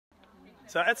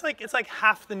So it's like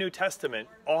half the New Testament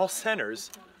all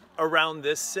centers around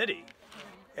this city.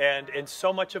 And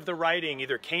so much of the writing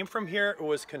either came from here or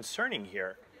was concerning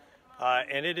here.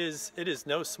 And it is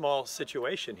no small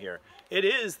situation here. It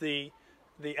is the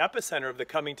epicenter of the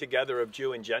coming together of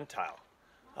Jew and Gentile.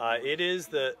 It is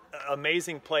the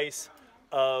amazing place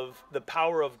of the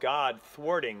power of God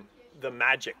thwarting the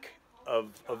magic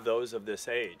of those of this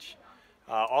age.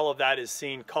 All of that is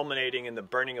seen culminating in the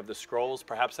burning of the scrolls.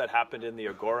 Perhaps that happened in the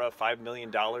Agora, $5 million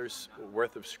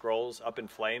worth of scrolls up in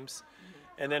flames.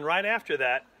 And then right after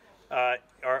that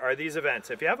are these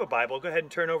events. If you have a Bible, go ahead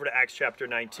and turn over to Acts chapter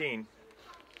 19.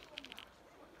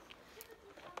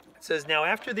 It says, now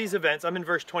after these events, I'm in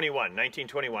verse 21,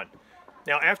 19:21.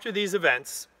 Now after these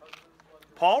events,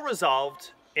 Paul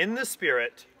resolved in the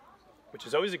Spirit, which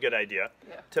is always a good idea,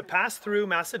 to pass through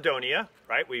Macedonia,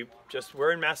 right?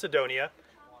 We're in Macedonia,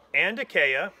 and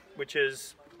Achaia, which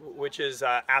is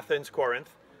Athens, Corinth,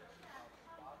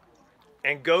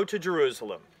 and go to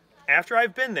Jerusalem. After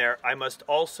I've been there, I must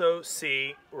also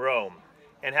see Rome.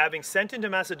 And having sent into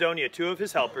Macedonia 2 of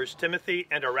his helpers, Timothy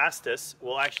and Erastus,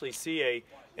 we'll actually see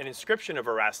an inscription of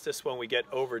Erastus when we get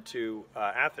over to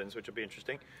Athens, which will be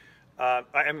interesting.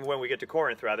 I mean, when we get to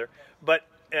Corinth, rather. But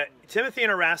Timothy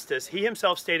and Erastus, he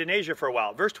himself stayed in Asia for a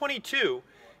while. Verse 22,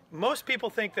 most people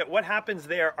think that what happens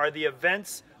there are the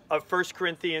events of 1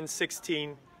 Corinthians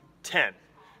 16:10.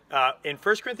 In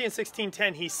 1 Corinthians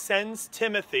 16:10, he sends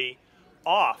Timothy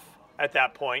off at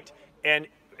that point. And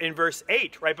in verse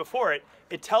 8, right before it,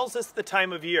 it tells us the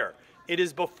time of year. It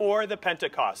is before the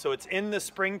Pentecost, so it's in the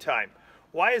springtime.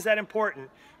 Why is that important?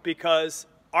 Because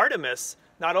Artemis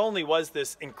not only was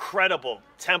this incredible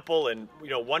temple and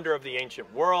wonder of the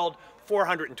ancient world,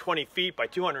 420 feet by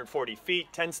 240 feet,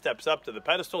 10 steps up to the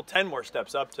pedestal, 10 more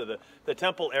steps up to the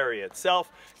temple area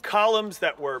itself, columns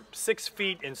that were 6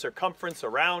 feet in circumference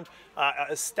around,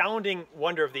 astounding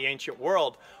wonder of the ancient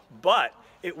world, but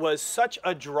it was such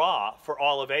a draw for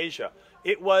all of Asia.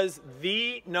 It was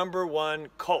the #1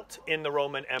 cult in the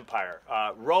Roman Empire.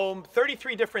 Rome,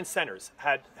 33 different centers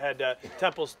had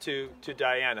temples to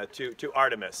Diana, to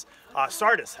Artemis.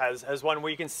 Sardis has one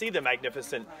where you can see the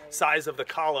magnificent size of the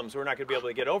columns. We're not going to be able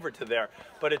to get over to there,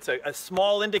 but it's a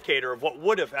small indicator of what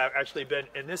would have actually been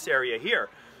in this area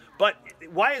here. But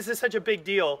why is this such a big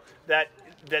deal that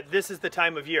this is the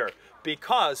time of year?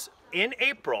 Because in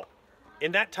April,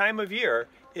 in that time of year,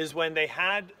 is when they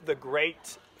had the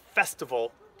great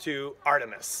festival to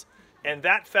Artemis. And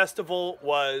that festival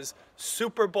was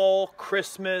Super Bowl,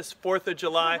 Christmas, 4th of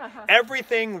July,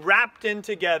 everything wrapped in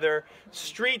together,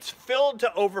 streets filled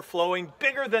to overflowing,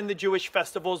 bigger than the Jewish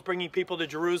festivals bringing people to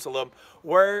Jerusalem,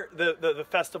 were the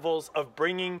festivals of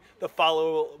bringing the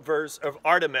followers of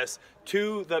Artemis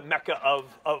to the Mecca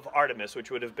of Artemis,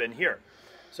 which would have been here.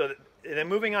 So then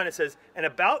moving on, it says, and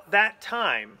about that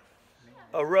time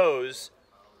arose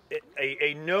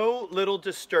a no little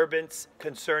disturbance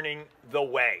concerning the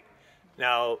way.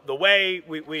 Now, the way,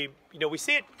 we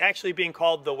see it actually being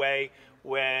called the way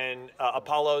when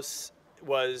Apollos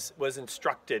was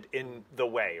instructed in the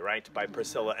way, right, by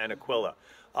Priscilla and Aquila.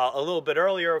 A little bit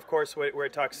earlier, of course, where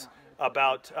it talks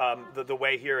about the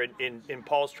way here in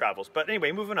Paul's travels. But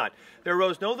anyway, moving on. There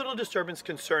arose no little disturbance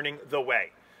concerning the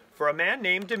way. For a man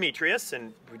named Demetrius,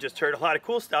 and we just heard a lot of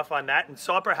cool stuff on that, and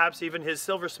saw perhaps even his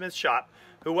silversmith shop,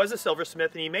 who was a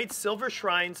silversmith, and he made silver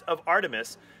shrines of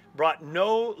Artemis, brought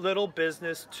no little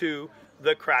business to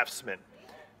the craftsmen.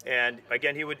 And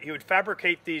again, he would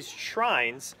fabricate these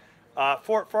shrines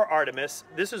for Artemis.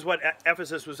 This is what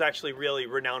Ephesus was actually really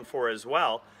renowned for as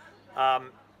well.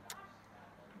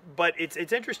 But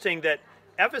it's interesting that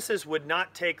Ephesus would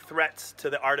not take threats to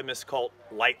the Artemis cult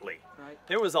lightly. Right.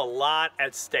 There was a lot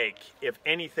at stake if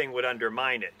anything would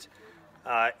undermine it.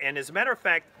 And as a matter of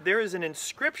fact, there is an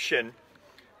inscription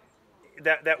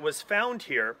that was found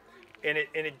here, and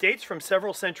it dates from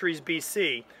several centuries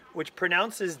BC, which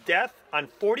pronounces death on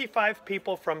 45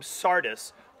 people from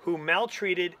Sardis who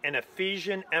maltreated an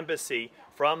Ephesian embassy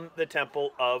from the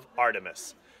temple of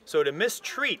Artemis. So to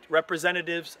mistreat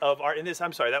representatives of art,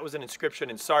 that was an inscription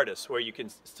in Sardis where you can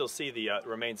still see the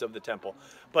remains of the temple.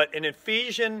 But an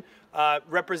Ephesian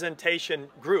representation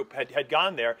group had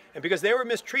gone there, and because they were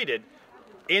mistreated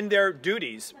in their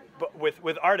duties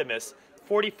with Artemis,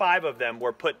 45 of them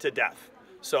were put to death.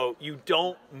 So you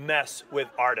don't mess with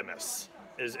Artemis,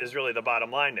 is really the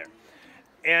bottom line there.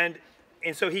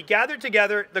 And so he gathered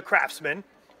together the craftsmen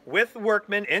with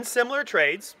workmen in similar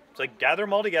trades, so like gather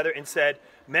them all together and said,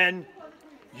 men,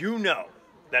 you know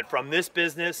that from this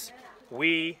business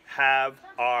we have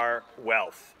our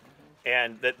wealth.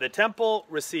 And the temple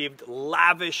received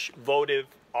lavish votive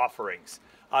offerings.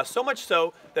 So much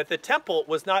so that the temple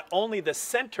was not only the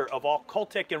center of all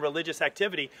cultic and religious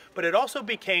activity, but it also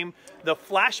became the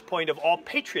flashpoint of all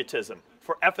patriotism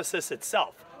for Ephesus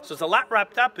itself. So it's a lot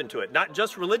wrapped up into it, not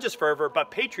just religious fervor,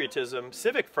 but patriotism,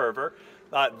 civic fervor.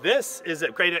 This is a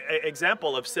great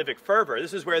example of civic fervor.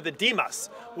 This is where the demos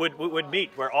would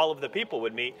meet, where all of the people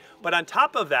would meet. But on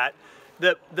top of that,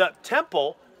 the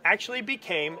temple actually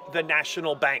became the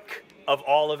national bank of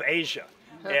all of Asia.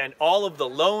 And all of the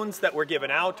loans that were given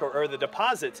out or the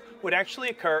deposits would actually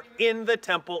occur in the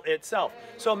temple itself.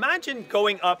 So imagine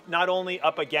going up, not only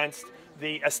up against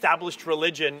the established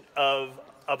religion of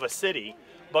a city,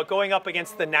 but going up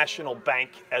against the national bank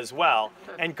as well,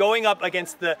 and going up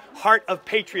against the heart of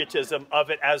patriotism of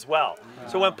it as well.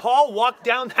 So when Paul walked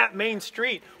down that main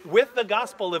street with the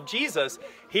gospel of Jesus,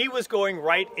 he was going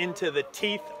right into the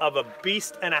teeth of a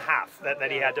beast and a half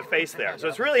that he had to face there. So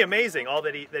it's really amazing all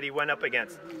that he went up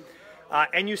against.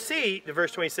 And you see, in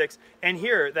verse 26, and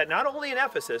here that not only in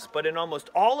Ephesus, but in almost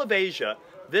all of Asia,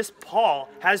 this Paul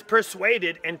has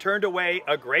persuaded and turned away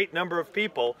a great number of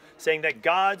people, saying that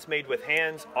gods made with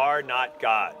hands are not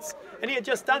gods. And he had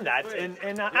just done that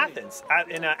in Athens.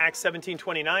 In Acts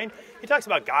 17:29, he talks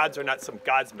about gods are not some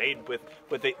gods made with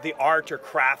the art or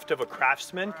craft of a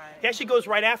craftsman. He actually goes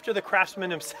right after the craftsman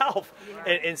himself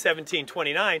in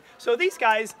 17:29. So these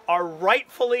guys are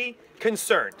rightfully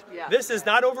concerned. This is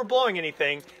not overblowing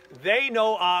anything. They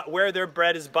know where their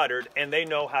bread is buttered, and they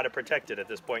know how to protect it at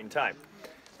this point in time.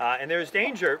 And there's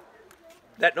danger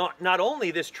that not only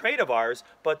this trade of ours,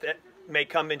 but that may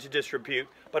come into disrepute,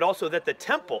 but also that the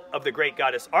temple of the great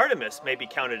goddess Artemis may be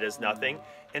counted as nothing,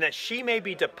 and that she may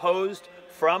be deposed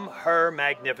from her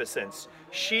magnificence,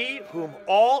 she whom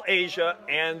all Asia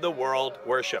and the world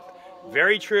worship.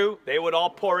 Very true, they would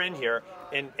all pour in here,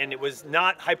 and it was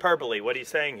not hyperbole what he's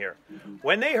saying here.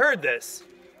 When they heard this,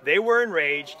 they were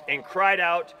enraged and cried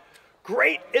out,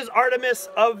 "Great is Artemis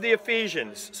of the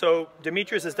Ephesians." So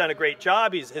Demetrius has done a great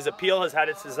job. His appeal has had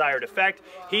its desired effect.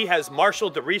 He has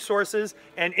marshaled the resources,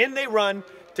 and in they run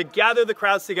to gather the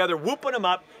crowds together, whooping them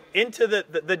up into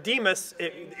the demos.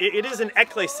 It is an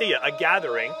ecclesia, a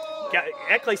gathering.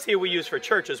 Ecclesia we use for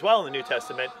church as well in the New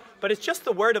Testament, but it's just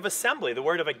the word of assembly, the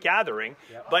word of a gathering.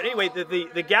 But anyway,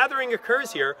 the gathering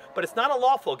occurs here, but it's not a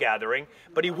lawful gathering.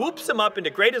 But he whoops them up into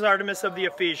 "Great is Artemis of the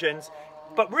Ephesians."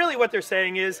 But really what they're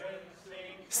saying is,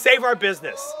 save our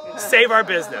business. Save our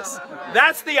business.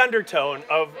 That's the undertone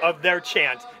of their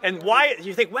chant. And why,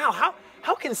 you think, wow,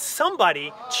 how can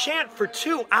somebody chant for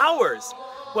 2 hours?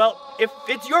 Well, if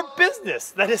it's your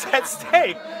business that is at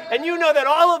stake, and you know that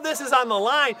all of this is on the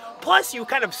line, plus you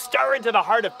kind of stir into the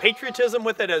heart of patriotism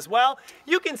with it as well,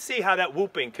 you can see how that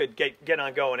whooping could get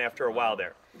on going after a while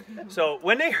there. So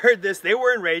when they heard this, they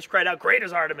were enraged, cried out, "Great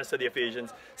is Artemis of the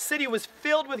Ephesians." City was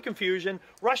filled with confusion,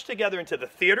 rushed together into the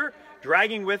theater,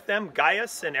 dragging with them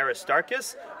Gaius and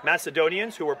Aristarchus,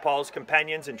 Macedonians who were Paul's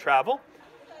companions in travel.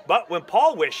 But when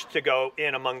Paul wished to go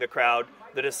in among the crowd,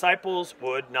 the disciples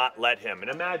would not let him.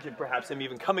 And imagine perhaps him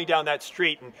even coming down that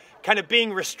street and kind of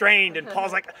being restrained, and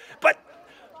Paul's like, but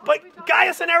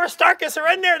Gaius and Aristarchus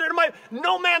are in there. They're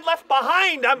no man left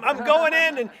behind. I'm going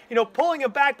in and pulling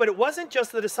him back. But it wasn't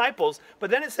just the disciples, but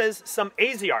then it says some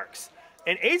Asiarchs.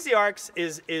 And Asiarchs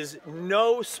is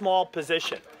no small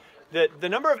position. The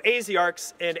number of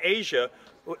Asiarchs in Asia,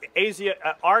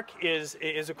 arch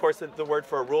is of course the word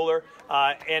for a ruler,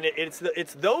 and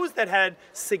it's those that had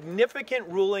significant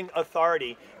ruling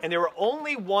authority, and there were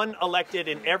only one elected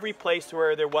in every place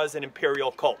where there was an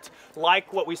imperial cult,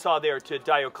 like what we saw there to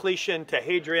Diocletian, to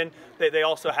Hadrian. They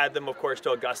also had them, of course,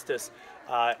 to Augustus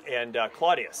and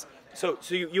Claudius. So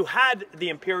you had the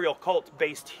imperial cult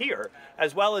based here,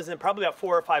 as well as in probably about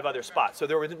 4 or 5 other spots. So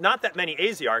there were not that many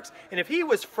Asiarchs. And if he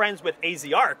was friends with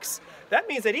Asiarchs, that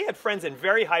means that he had friends in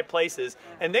very high places,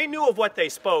 and they knew of what they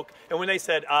spoke. And when they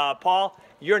said, "Paul,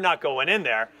 you're not going in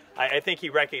there," I think he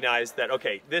recognized that,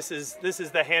 okay, this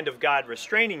is the hand of God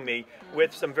restraining me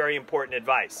with some very important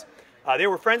advice. They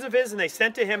were friends of his, and they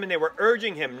sent to him, and they were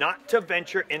urging him not to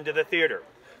venture into the theater.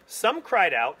 Some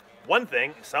cried out one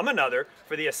thing, some another,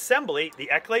 for the assembly, the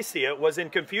ecclesia, was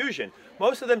in confusion.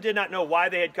 Most of them did not know why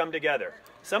they had come together.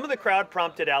 Some of the crowd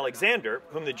prompted Alexander,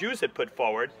 whom the Jews had put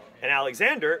forward, and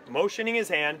Alexander, motioning his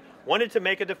hand, wanted to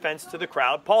make a defense to the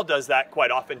crowd. Paul does that quite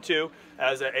often too,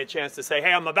 as a chance to say,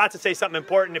 "Hey, I'm about to say something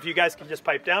important, if you guys can just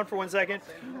pipe down for 1 second."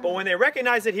 But when they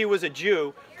recognized that he was a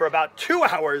Jew, for about 2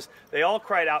 hours, they all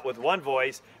cried out with one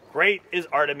voice, great is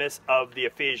Artemis of the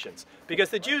Ephesians. Because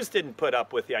the Jews didn't put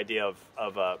up with the idea of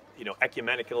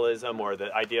ecumenicalism, or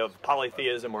the idea of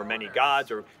polytheism, or many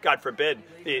gods, or God forbid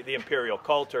the imperial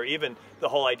cult, or even the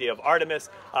whole idea of Artemis.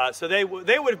 So they would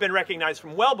have been recognized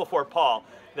from well before Paul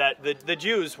that the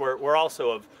Jews were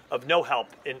also of no help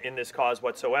in this cause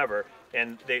whatsoever,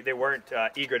 and they weren't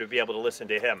eager to be able to listen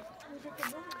to him.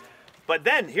 But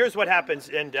then here's what happens,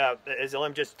 and as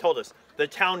Elim just told us, the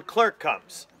town clerk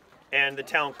comes. And the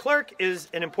town clerk is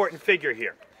an important figure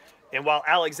here. And while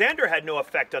Alexander had no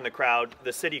effect on the crowd,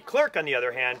 the city clerk, on the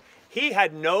other hand, he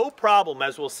had no problem,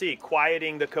 as we'll see,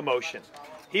 quieting the commotion.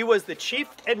 He was the chief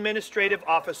administrative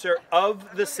officer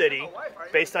of the city,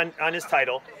 based on his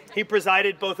title. He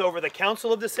presided both over the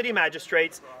council of the city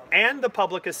magistrates and the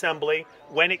public assembly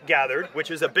when it gathered,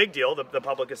 which is a big deal, the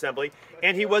public assembly.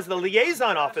 And he was the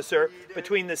liaison officer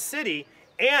between the city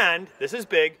and, this is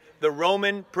big, the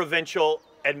Roman provincial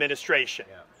administration.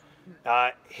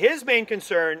 His main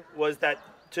concern was that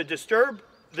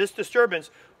this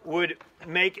disturbance would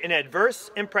make an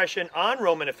adverse impression on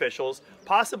Roman officials,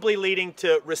 possibly leading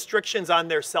to restrictions on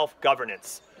their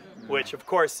self-governance, which, of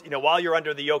course, while you're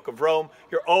under the yoke of Rome,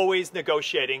 you're always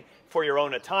negotiating for your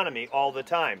own autonomy all the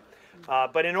time.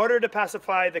 But in order to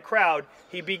pacify the crowd,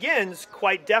 he begins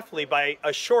quite deftly by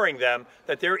assuring them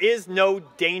that there is no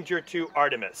danger to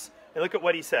Artemis. And look at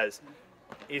what he says.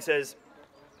 He says,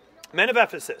 "Men of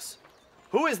Ephesus,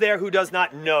 who is there who does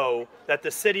not know that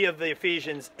the city of the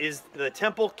Ephesians is the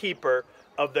temple keeper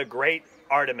of the great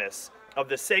Artemis, of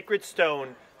the sacred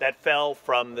stone that fell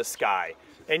from the sky?"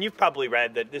 And you've probably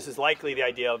read that this is likely the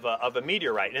idea of a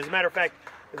meteorite. And as a matter of fact,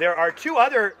 there are two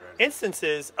other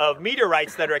instances of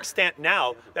meteorites that are extant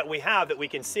now that we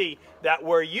can see that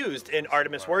were used in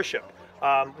Artemis worship.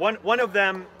 One of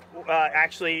them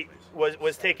actually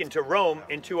was taken to Rome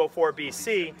in 204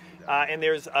 BC, and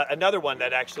there's another one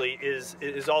that actually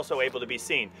is also able to be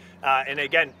seen. And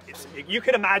again, you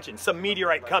can imagine some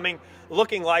meteorite coming,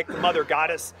 looking like the mother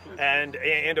goddess, and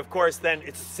of course then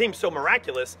it seems so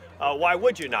miraculous. Why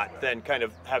would you not then kind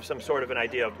of have some sort of an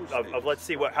idea of let's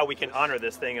see how we can honor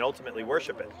this thing and ultimately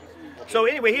worship it? So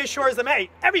anyway, he assures them, hey,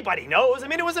 everybody knows. I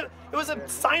mean, it was a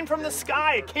sign from the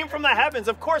sky. It came from the heavens.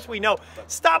 Of course we know.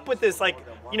 Stop with this,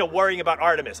 worrying about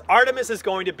Artemis. Artemis is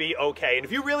going to be okay. And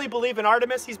if you really believe in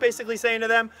Artemis, he's basically saying to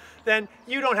them, then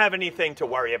you don't have anything to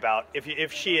worry about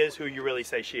if she is who you really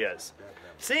say she is.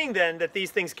 Seeing then that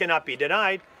these things cannot be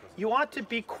denied, you ought to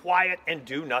be quiet and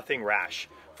do nothing rash.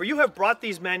 For you have brought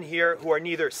these men here who are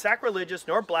neither sacrilegious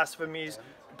nor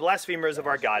blasphemers of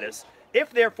our goddess.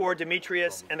 If therefore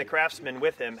Demetrius and the craftsmen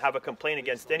with him have a complaint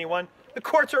against anyone, the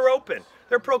courts are open.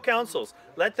 They're proconsuls.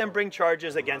 Let them bring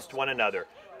charges against one another.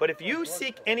 But if you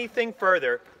seek anything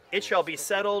further, it shall be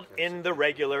settled in the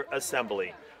regular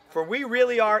assembly. For we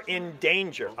really are in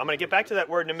danger. I'm going to get back to that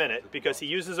word in a minute, because he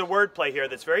uses a word play here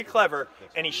that's very clever,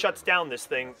 and he shuts down this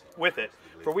thing with it.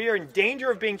 For we are in danger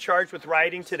of being charged with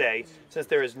rioting today, since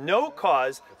there is no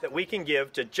cause that we can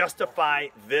give to justify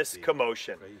this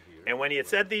commotion. And when he had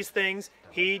said these things,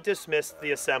 he dismissed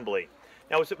the assembly.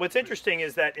 Now, what's interesting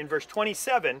is that in verse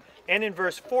 27 and in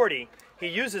verse 40, he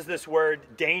uses this word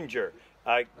danger,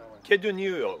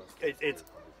 kidunio. It's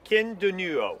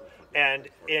kindunuo. And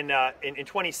in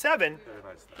 27,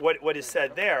 what is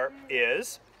said there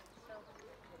is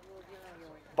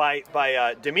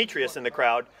by Demetrius in the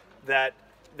crowd that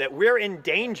we're in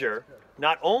danger.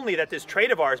 Not only that this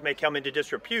trade of ours may come into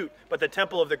disrepute, but the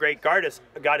temple of the great goddess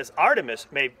Artemis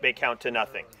may count to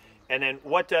nothing. And then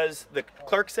what does the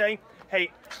clerk say?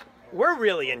 Hey, we're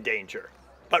really in danger,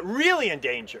 but really in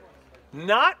danger.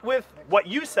 Not with what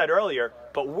you said earlier,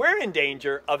 but we're in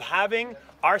danger of having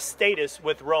our status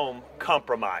with Rome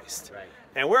compromised.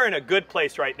 And we're in a good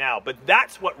place right now, but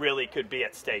that's what really could be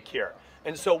at stake here.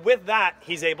 And so with that,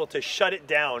 he's able to shut it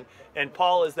down, and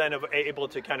Paul is then able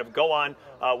to kind of go on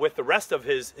with the rest of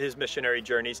his missionary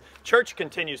journeys. Church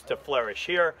continues to flourish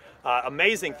here.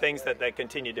 Amazing things that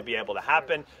continue to be able to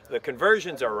happen. The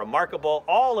conversions are remarkable.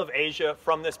 All of Asia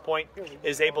from this point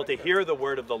is able to hear the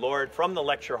word of the Lord from the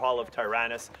lecture hall of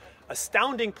Tyrannus.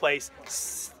 Astounding place.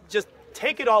 Just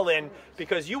take it all in,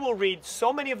 because you will read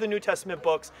so many of the New Testament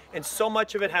books, and so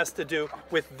much of it has to do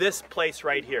with this place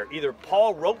right here. Either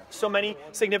Paul wrote so many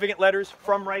significant letters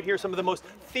from right here, some of the most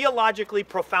theologically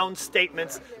profound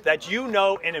statements that you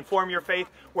know and inform your faith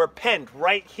were penned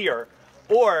right here,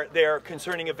 or they're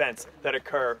concerning events that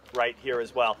occur right here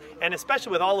as well. And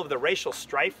especially with all of the racial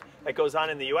strife that goes on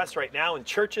in the U.S. right now, and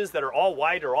churches that are all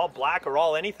white or all black or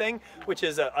all anything, which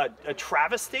is a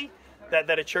travesty.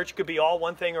 That a church could be all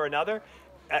one thing or another.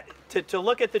 to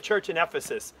look at the church in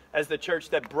Ephesus as the church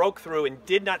that broke through and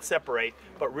did not separate,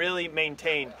 but really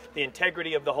maintained the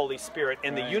integrity of the Holy Spirit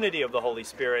and the unity of the Holy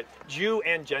Spirit, Jew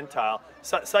and Gentile.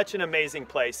 Such an amazing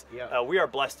place. We are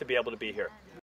blessed to be able to be here.